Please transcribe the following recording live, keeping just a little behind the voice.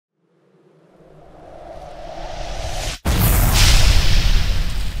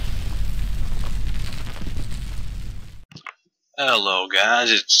Hello guys,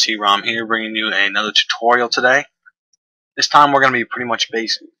 it's T-Rom here bringing you another tutorial today. This time we're going to be pretty much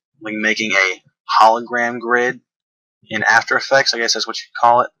basically making a hologram grid in After Effects, I guess that's what you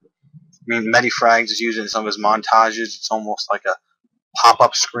call it. I mean, Medifrags is using it in some of his montages. It's almost like a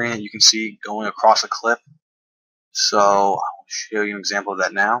pop-up screen that you can see going across a clip. So I'll show you an example of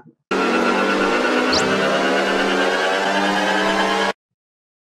that now.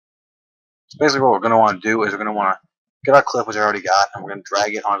 So basically what we're going to want to do is we're going to want to get our clip, which I already got, and we're going to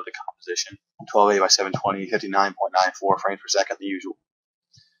drag it onto the composition. 1280 by 720, 59.94 frames per second, the usual.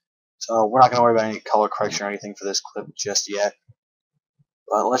 So we're not going to worry about any color correction or anything for this clip just yet.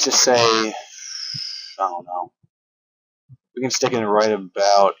 But let's just say, I don't know, we can stick it right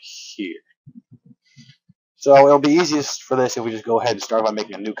about here. So it'll be easiest for this if we just go ahead and start by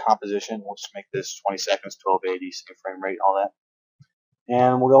making a new composition. We'll just make this 20 seconds, 1280, same frame rate, all that.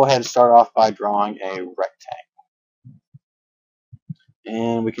 And we'll go ahead and start off by drawing a rectangle.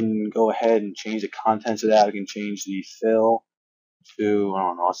 And we can go ahead and change the contents of that. We can change the fill to, I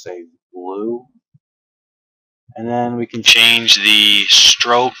don't know, let's say blue. And then we can change the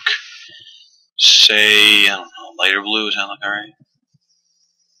stroke, say, I don't know, lighter blue. Does that look alright?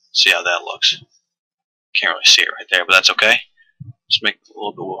 See how that looks. Can't really see it right there, but that's okay. Just make it a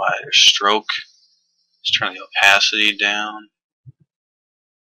little bit wider stroke. Just turn the opacity down.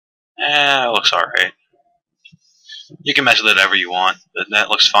 It looks alright. You can mess with it whatever you want, but that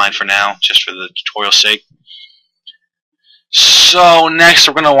looks fine for now, just for the tutorial's sake. So next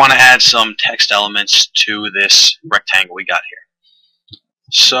we're going to want to add some text elements to this rectangle we got here.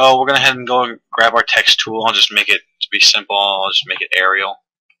 So we're going to head and go grab our text tool. I'll just make it, to be simple, I'll just make it Arial.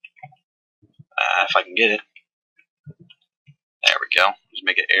 If I can get it. There we go. Just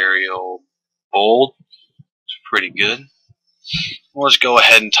make it Arial bold. It's pretty good. We'll just go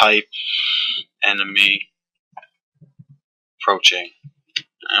ahead and type enemy approaching,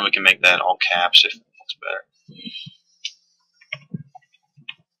 and we can make that all caps if it looks better.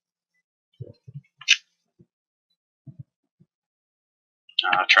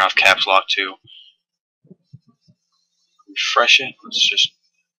 Turn off caps lock too. Refresh it. Let's just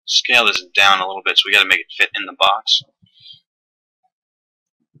scale this down a little bit, so we got to make it fit in the box.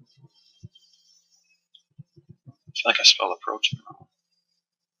 I feel like I spelled approaching wrong.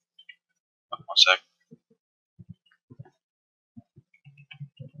 One sec.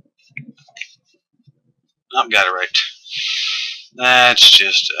 Nope, got it right. That's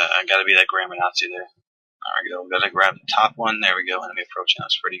just, gotta be that grammar Nazi there. There we go. Gotta grab the top one. There we go. Enemy approaching.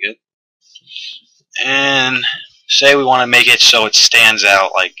 That's pretty good. And say we want to make it so it stands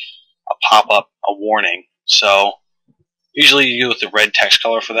out like a pop-up, a warning. So usually you go with the red text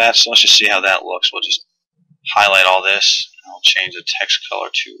color for that. So let's just see how that looks. We'll just highlight all this. And I'll change the text color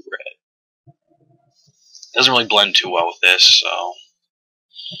to red. It doesn't really blend too well with this, so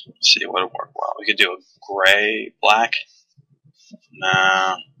let's see what would work well. We could do a gray, black.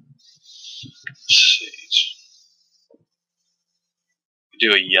 Nah. Let's see.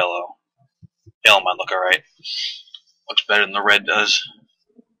 Do a yellow. Yellow might look alright. Looks better than the red does.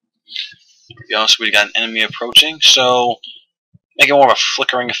 There we go. So we got an enemy approaching. So make it more of a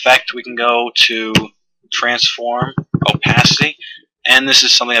flickering effect. We can go to transform, opacity, and this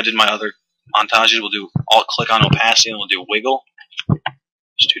is something I did in my other montages. We'll do alt click on opacity and we'll do wiggle.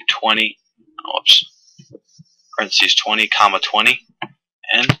 Just do 20. Oops. Parentheses 20, comma 20,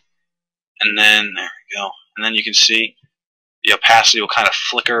 and then there we go. And then you can see the opacity will kind of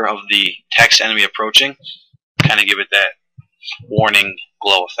flicker of the text enemy approaching, kind of give it that warning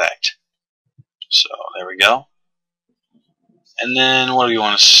glow effect. So there we go. And then what do we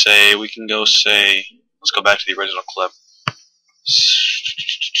want to say? We can go say, let's go back to the original clip.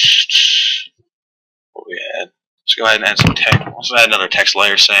 What we had? Let's go ahead and add some text. Let's add another text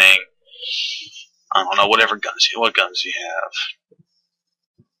layer saying, I don't know, whatever guns you, what guns you have.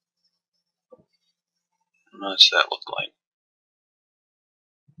 What's that look like?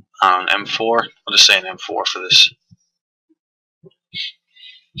 M4. I'll just say an M4 for this.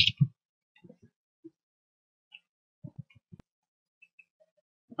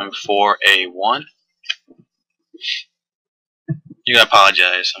 M4A1. You gotta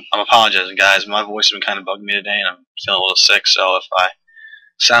apologize. I'm apologizing, guys. My voice has been kind of bugging me today, and I'm feeling a little sick. So if I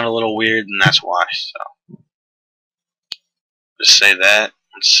sound a little weird, then that's why. So just say that.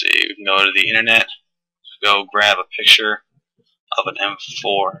 Let's see. We can go to the internet. Go grab a picture of an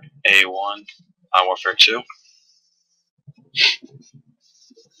M4A1 Modern Warfare 2.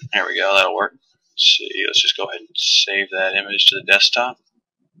 There we go. That'll work. Let's see. Let's just go ahead and save that image to the desktop.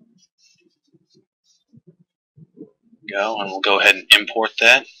 Go, and we'll go ahead and import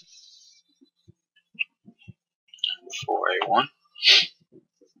that. 4A1.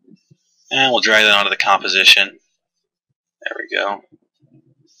 And we'll drag that onto the composition. There we go.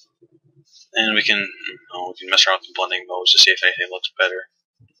 And we can mess around with the blending modes to see if anything looks better.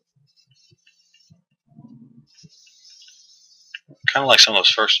 Kind of like some of those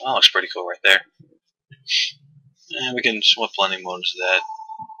first. That looks pretty cool right there. And we can. What blending mode is that?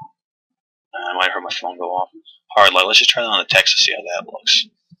 I might have heard my phone go off. Hard light. Let's just try that on the text to see how that looks.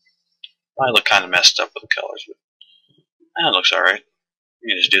 Might look kind of messed up with the colors, but that looks alright. You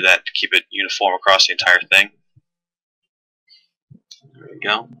can just do that to keep it uniform across the entire thing. There we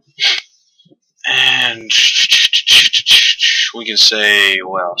go. And we can say,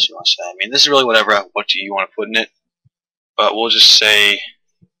 what else you want to say? I mean, this is really what do you want to put in it. But we'll just say,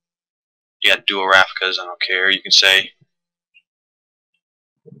 you got dual-rapicas, I don't care. You can say,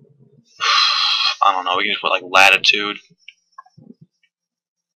 I don't know, we can just put like latitude.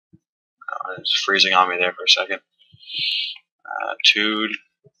 It's freezing on me there for a second. Tude.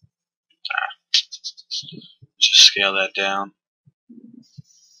 Just scale that down.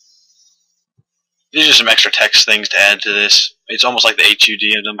 These are some extra text things to add to this. It's almost like the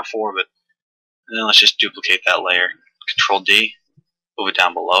HUD I've done before, but then let's just duplicate that layer. Control D, move it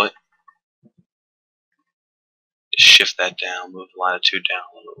down below it. Just shift that down, move the latitude down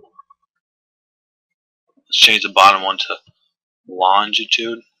a little more. Let's change the bottom one to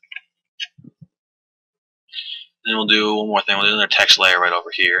longitude. Then we'll do one more thing. We'll do another text layer right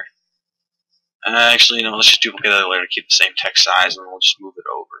over here. Actually, let's just duplicate that layer to keep the same text size, and we'll just move it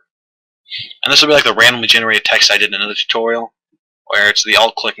over. And this will be like the randomly generated text I did in another tutorial, where it's the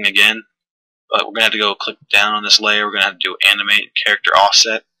alt clicking again. But we're going to have to go click down on this layer. We're going to have to do animate character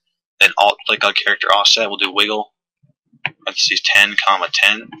offset. Then alt click on character offset. We'll do wiggle. Parentheses 10,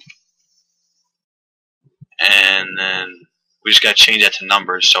 10. And then we just got to change that to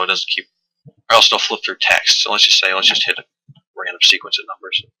numbers so it doesn't keep, or else it'll flip through text. So let's just hit a random sequence of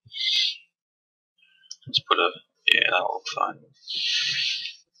numbers. Let's put yeah, that'll look fine.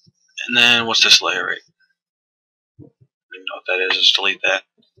 And then what's this layer right? I don't even know what that is. Just delete that.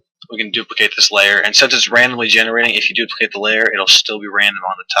 We can duplicate this layer, and since it's randomly generating, if you duplicate the layer, it'll still be random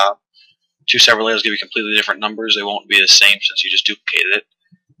on the top. Two separate layers give you completely different numbers. They won't be the same since you just duplicated it.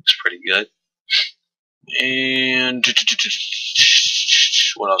 Looks pretty good. And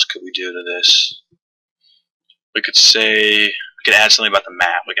what else could we do to this? We could say we could add something about the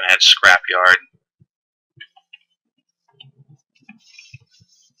map. We can add scrapyard.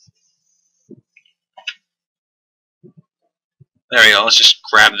 There we go. Let's just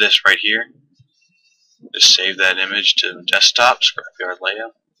grab this right here. Just save that image to desktop, scrapyard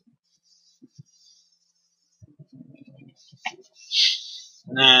layout.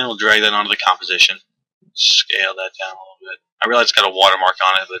 And then we'll drag that onto the composition. Scale that down a little bit. I realize it's got a watermark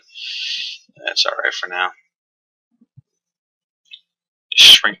on it, but that's alright for now.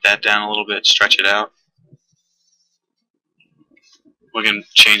 Just shrink that down a little bit, stretch it out. We can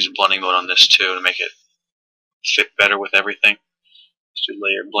change the blending mode on this too to make it fit better with everything. Let's do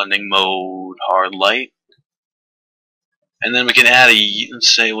layer blending mode, hard light. And then we can add let's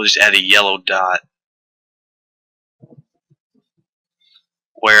say we'll just add a yellow dot.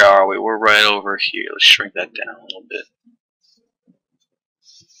 Where are we? We're right over here. Let's shrink that down a little bit.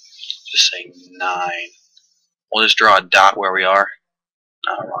 Just say 9. We'll just draw a dot where we are.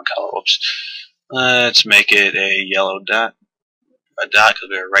 Wrong color. Whoops. Let's make it a yellow dot. A dot because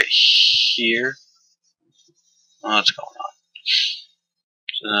we're right here. What's going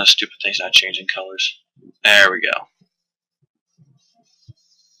on? Stupid thing's not changing colors. There we go.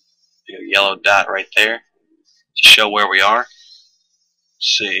 A yellow dot right there to show where we are.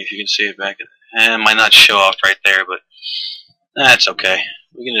 Let's see if you can see it back. It might not show up right there, but that's okay.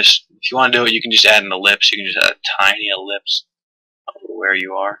 We can just, if you want to do it, you can just add an ellipse. You can just add a tiny ellipse over where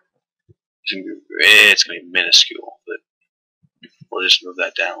you are. It's going to be minuscule, but we'll just move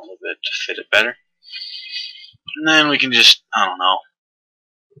that down a little bit to fit it better. And then we can just, I don't know,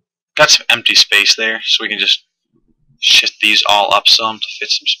 got some empty space there, so we can just shift these all up some to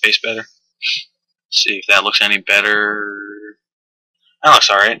fit some space better. See if that looks any better. That looks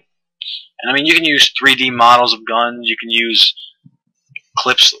alright. And I mean, you can use 3D models of guns, you can use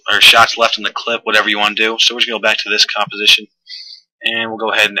clips or shots left in the clip, whatever you want to do. So we're just going to go back to this composition, and we'll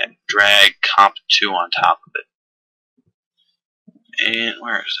go ahead and drag comp 2 on top of it. And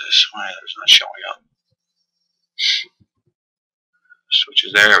where is this? Why is it not showing up?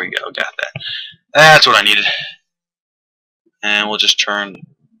 Switches there, we go, got that. That's what I needed. And we'll just turn,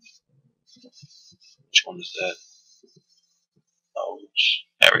 which one is that? Oh,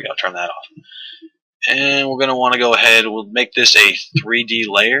 there we go, turn that off. And we're going to want to go ahead, we'll make this a 3D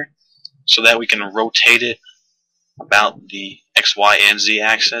layer so that we can rotate it about the X, Y, and Z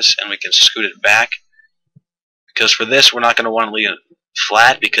axis, and we can scoot it back. Because for this, we're not going to want to leave it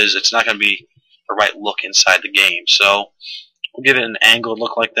flat because it's not going to be the right look inside the game. So we'll give it an angled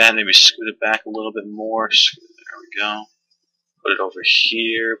look like that. Maybe scoot it back a little bit more. There we go. Put it over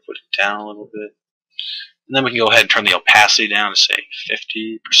here. Put it down a little bit. And then we can go ahead and turn the opacity down to say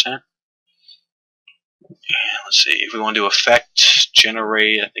 50%. And let's see, if we want to do effect,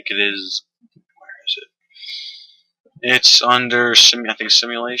 generate, I think it is, where is it? It's under, I think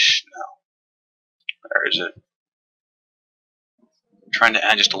simulation, no. Where is it? I'm trying to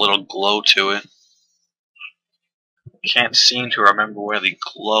add just a little glow to it. Can't seem to remember where the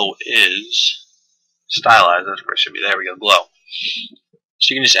glow is. Stylize, that's where it should be. There we go, glow.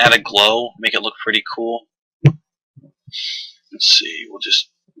 So you can just add a glow, make it look pretty cool. Let's see, we'll just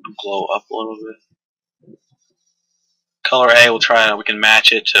glow up a little bit. Color A, we can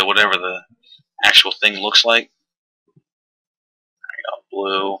match it to whatever the actual thing looks like. There we go,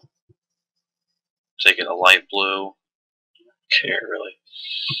 blue. Take it a light blue. Don't care really.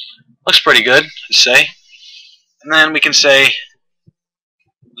 Looks pretty good, I'd say. And then we can say,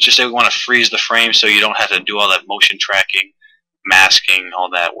 let's just say we want to freeze the frame so you don't have to do all that motion tracking, masking, all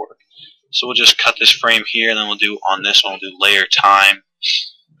that work. So we'll just cut this frame here, and then we'll do on this one, we'll do layer time,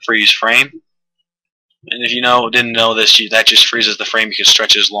 freeze frame. And if you didn't know this, that just freezes the frame. You can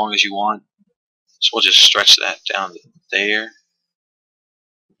stretch it as long as you want. So we'll just stretch that down to there.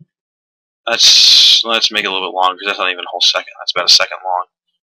 Let's make it a little bit longer because that's not even a whole second. That's about a second long.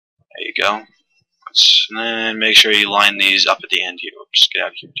 There you go. And then make sure you line these up at the end here. Just get out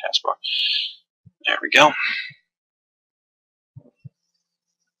of here, taskbar. There we go.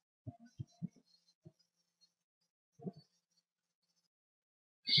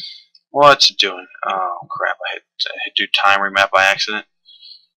 What's it doing? Oh crap! I hit do time remap by accident.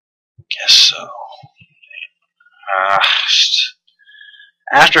 Guess so.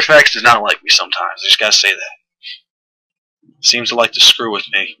 After Effects does not like me sometimes. I just gotta say that. Seems to like to screw with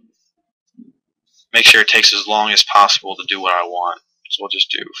me. Make sure it takes as long as possible to do what I want. So we'll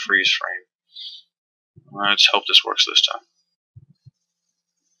just do freeze frame. Let's hope this works this time.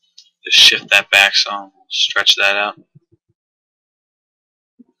 Just shift that back some. Stretch that out.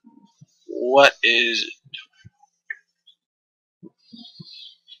 What is it?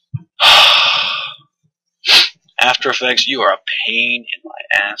 After Effects, you are a pain in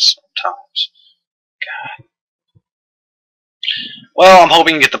my ass sometimes. God. Well, I'm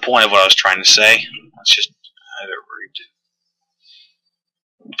hoping you get the point of what I was trying to say. Let's just have it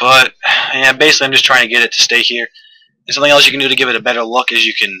redo. But, yeah, basically I'm just trying to get it to stay here. And something else you can do to give it a better look is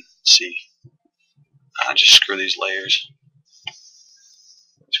you can, see, just screw these layers.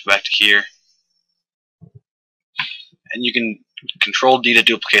 Let's go back to here. And you can Control D to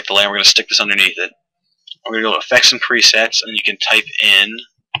duplicate the layer. We're going to stick this underneath it. We're going to go to Effects and Presets, and you can type in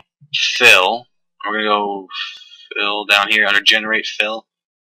Fill. We're going to go Fill down here under Generate Fill.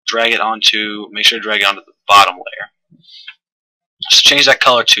 Drag it onto, make sure to drag it onto the bottom layer. So change that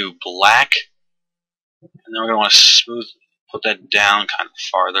color to black. And then we're going to want to smooth, put that down kind of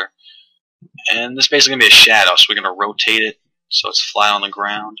farther. And this is basically going to be a shadow, so we're going to rotate it so it's flat on the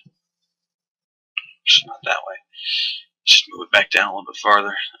ground. Just not that way. Just move it back down a little bit farther.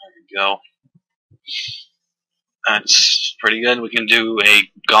 There we go. That's pretty good. We can do a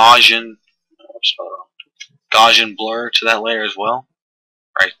Gaussian blur to that layer as well.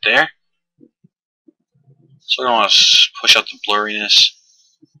 Right there. So we don't want to push up the blurriness.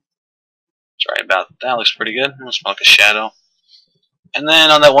 Sorry about that. Looks pretty good. Looks like a shadow. And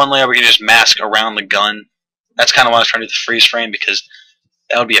then on that one layer, we can just mask around the gun. That's kind of why I was trying to do the freeze frame, because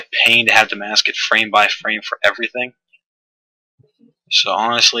that would be a pain to have to mask it frame by frame for everything. So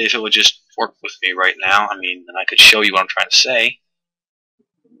honestly, if it would just work with me right now, I mean, then I could show you what I'm trying to say.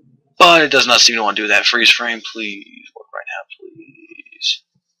 But it does not seem to want to do that. Freeze frame, please work right now, please.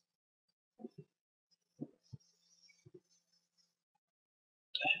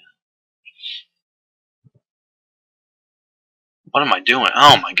 What am I doing?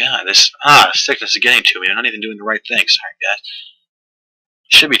 Oh my god, this sickness is getting to me. I'm not even doing the right thing. Sorry, guys.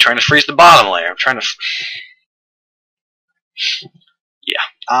 Should be trying to freeze the bottom layer. I'm trying to. Yeah,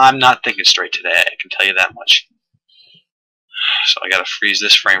 I'm not thinking straight today. I can tell you that much. So I gotta freeze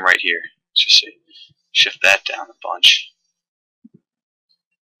this frame right here. Let's just see. Shift that down a bunch.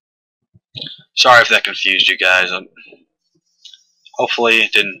 Sorry if that confused you guys. Hopefully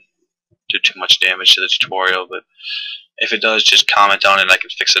it didn't do too much damage to the tutorial, but if it does, just comment on it and I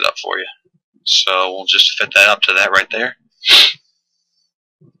can fix it up for you. So we'll just fit that up to that right there.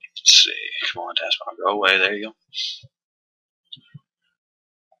 Let's see. Come on, taskbar, go away. There you go.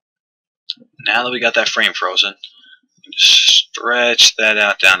 Now that we got that frame frozen, Stretch that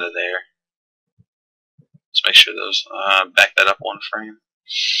out down to there. Let's make sure those, back that up one frame.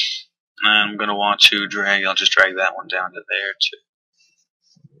 And I'm going to want to drag, I'll just drag that one down to there too.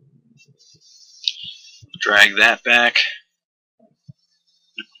 Drag that back.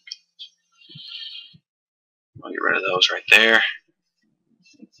 I'll get rid of those right there.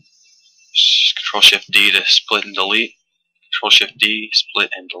 Control Shift D to split and delete. Control Shift D,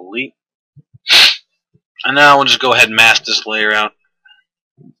 split and delete. And now we'll just go ahead and mask this layer out.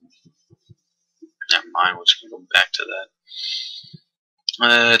 Never mind, we're just going to go back to that.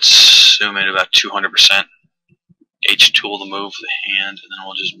 Let's zoom in about 200%. H tool to move the hand, and then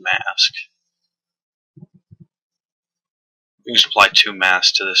we'll just mask. We can just apply 2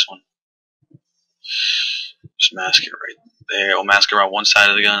 masks to this one. Just mask it right there. We'll mask around one side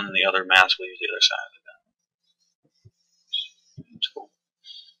of the gun, and the other mask will use the other side of the gun. Cool.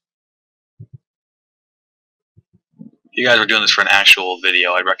 If you guys are doing this for an actual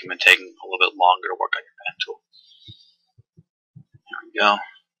video, I'd recommend taking a little bit longer to work on your pen tool. There we go.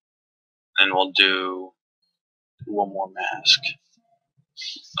 Then we'll do one more mask.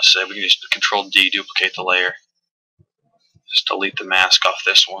 Let's say we can just Control D, duplicate the layer. Just delete the mask off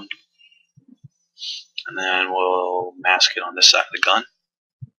this one. And then we'll mask it on this side of the gun.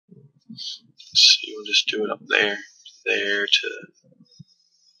 Let's see, we'll just do it up there, there to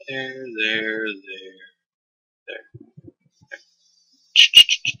there, there, there, there.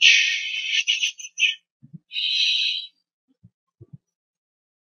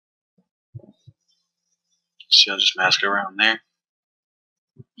 See, I'll just mask it around there.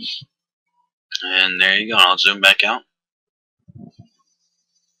 And there you go. I'll zoom back out.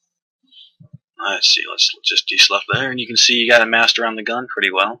 Let's see, let's just deselect there, and you can see you got it masked around the gun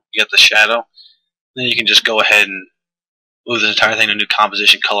pretty well. You got the shadow. Then you can just go ahead and move the entire thing to a new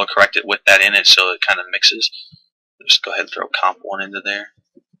composition, color correct it with that in it so it kind of mixes. Just go ahead and throw comp 1 into there.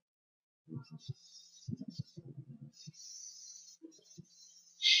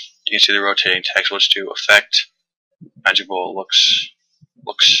 You can see the rotating text. Let's do effect, magic bullet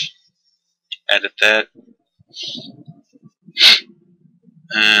looks, edit that.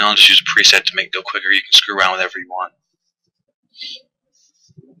 And I'll just use a preset to make it go quicker. You can screw around with whatever you want.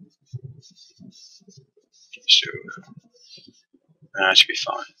 So, that should be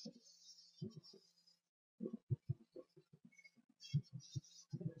fine.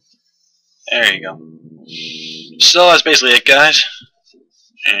 There you go. So that's basically it, guys.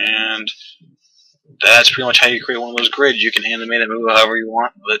 And that's pretty much how you create one of those grids. You can animate it, move it however you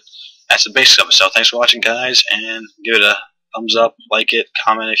want, but that's the basics of it. So thanks for watching, guys, and give it a thumbs up, like it,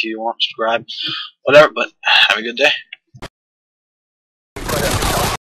 comment if you want, subscribe, whatever, but have a good day.